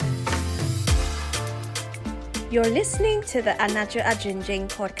You're listening to the Anajo Ajinjing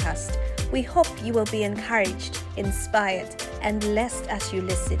podcast. We hope you will be encouraged, inspired, and blessed as you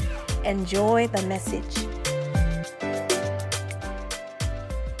listen. Enjoy the message.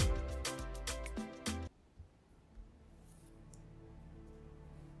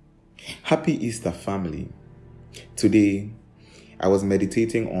 Happy Easter, family. Today, I was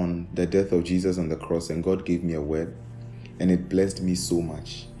meditating on the death of Jesus on the cross, and God gave me a word, and it blessed me so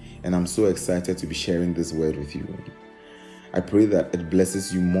much. And I'm so excited to be sharing this word with you. I pray that it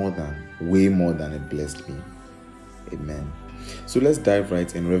blesses you way more than it blessed me. Amen. So let's dive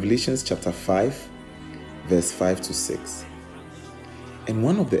right in. Revelations chapter 5, verse 5 to 6. And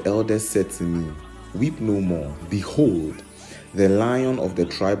one of the elders said to me, "Weep no more. Behold, the Lion of the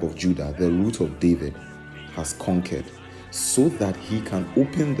tribe of Judah, the Root of David, has conquered, so that he can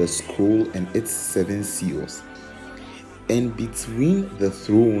open the scroll and its 7 seals." And between the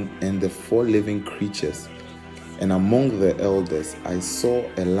throne and the 4 living creatures, and among the elders, I saw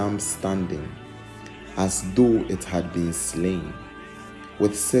a lamb standing, as though it had been slain,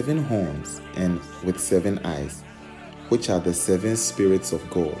 with 7 horns and with 7 eyes, which are the 7 spirits of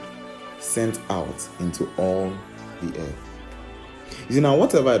God, sent out into all the earth. You see, now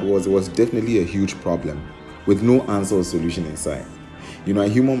whatever it was definitely a huge problem with no answer or solution inside. I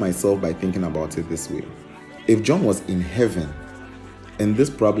humor myself by thinking about it this way. If John was in heaven and this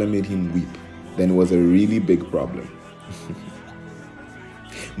problem made him weep, then it was a really big problem.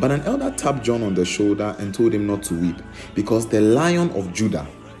 But an elder tapped John on the shoulder and told him not to weep, because the Lion of Judah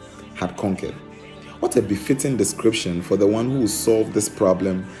had conquered. What a befitting description for the one who will solve this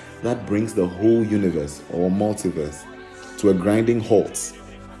problem that brings the whole universe or multiverse to a grinding halt.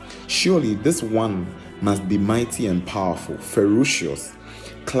 Surely this one must be mighty and powerful, ferocious,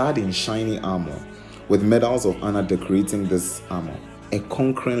 clad in shiny armor, with medals of honor decorating this armor, a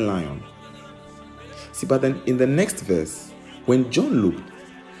conquering lion. See, but then in the next verse, when John looked,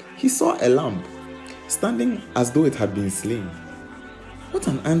 he saw a lamb standing as though it had been slain. What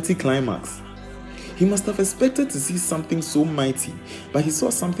an anticlimax. He must have expected to see something so mighty, but he saw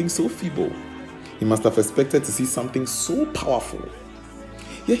something so feeble. He must have expected to see something so powerful,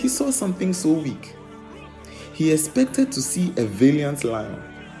 yet he saw something so weak. He expected to see a valiant lion,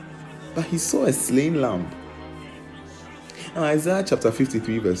 but he saw a slain lamb. Now Isaiah chapter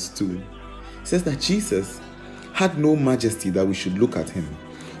 53 verse 2 says that Jesus had no majesty that we should look at him,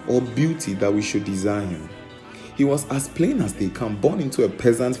 or beauty that we should desire him. He was as plain as they come, born into a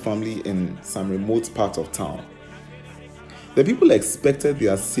peasant family in some remote part of town. The people expected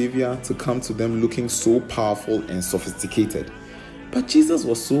their Savior to come to them looking so powerful and sophisticated. But Jesus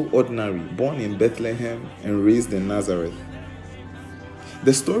was so ordinary, born in Bethlehem and raised in Nazareth.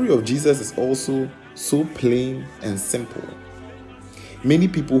 The story of Jesus is also so plain and simple. Many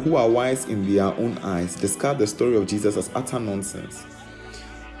people who are wise in their own eyes discard the story of Jesus as utter nonsense.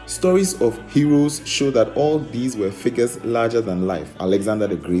 Stories of heroes show that all these were figures larger than life: Alexander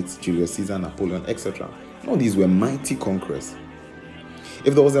the Great, Julius Caesar, Napoleon, etc. All these were mighty conquerors.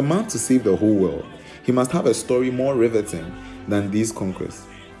 If there was a man to save the whole world, he must have a story more riveting than these conquerors.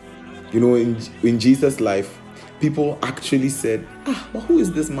 In Jesus' life, people actually said, but who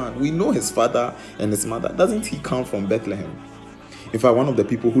is this man? We know his father and his mother. Doesn't he come from Bethlehem? In fact, one of the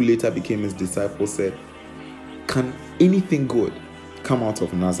people who later became his disciples said, "Can anything good come out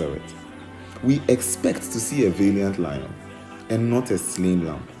of Nazareth?" We expect to see a valiant lion and not a slain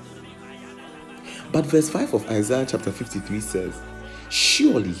lamb. But verse 5 of Isaiah chapter 53 says,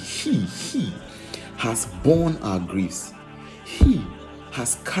 "Surely he has borne our griefs. He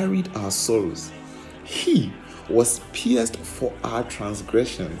has carried our sorrows. He was pierced for our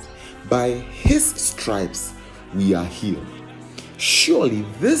transgressions. By his stripes we are healed." Surely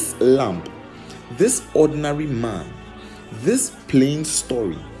this lamb, this ordinary man, this plain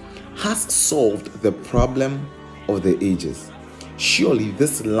story has solved the problem of the ages. Surely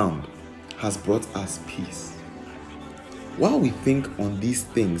this lamb has brought us peace. While we think on these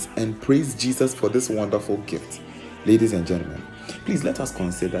things and praise Jesus for this wonderful gift, ladies and gentlemen, please let us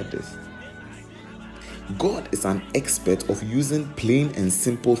consider this. God is an expert of using plain and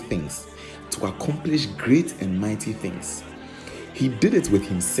simple things to accomplish great and mighty things. He did it with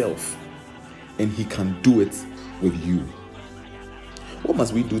himself, and he can do it with you. What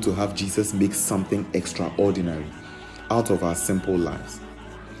must we do to have Jesus make something extraordinary out of our simple lives?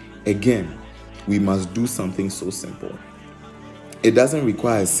 Again, we must do something so simple. It doesn't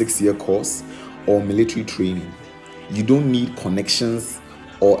require a 6-year course or military training. You don't need connections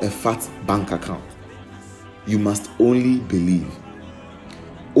or a fat bank account. You must only believe.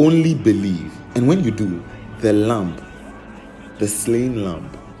 Only believe. And when you do, the lamb, the slain lamb,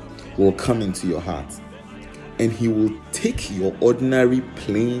 will come into your heart. and He will take your ordinary,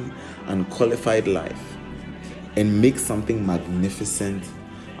 plain, unqualified life and make something magnificent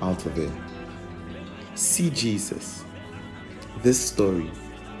out of it. See Jesus. This story,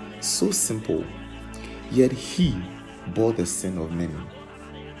 so simple, yet He bore the sin of many.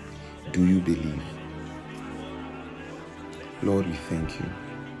 Do you believe? Lord, we thank You.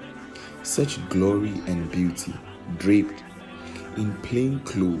 Such glory and beauty draped in plain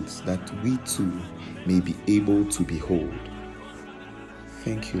clothes that we too may be able to behold.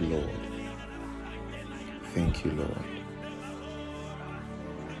 Thank You, Lord. Thank You, Lord.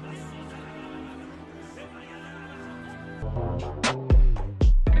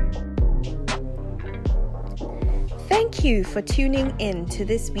 Thank you for tuning in to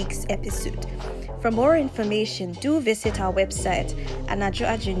this week's episode. For more information, do visit our website,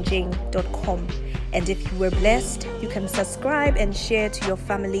 anajoajinjing.com. And if you were blessed, you can subscribe and share to your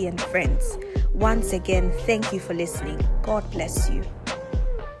family and friends. Once again, thank you for listening. God bless you.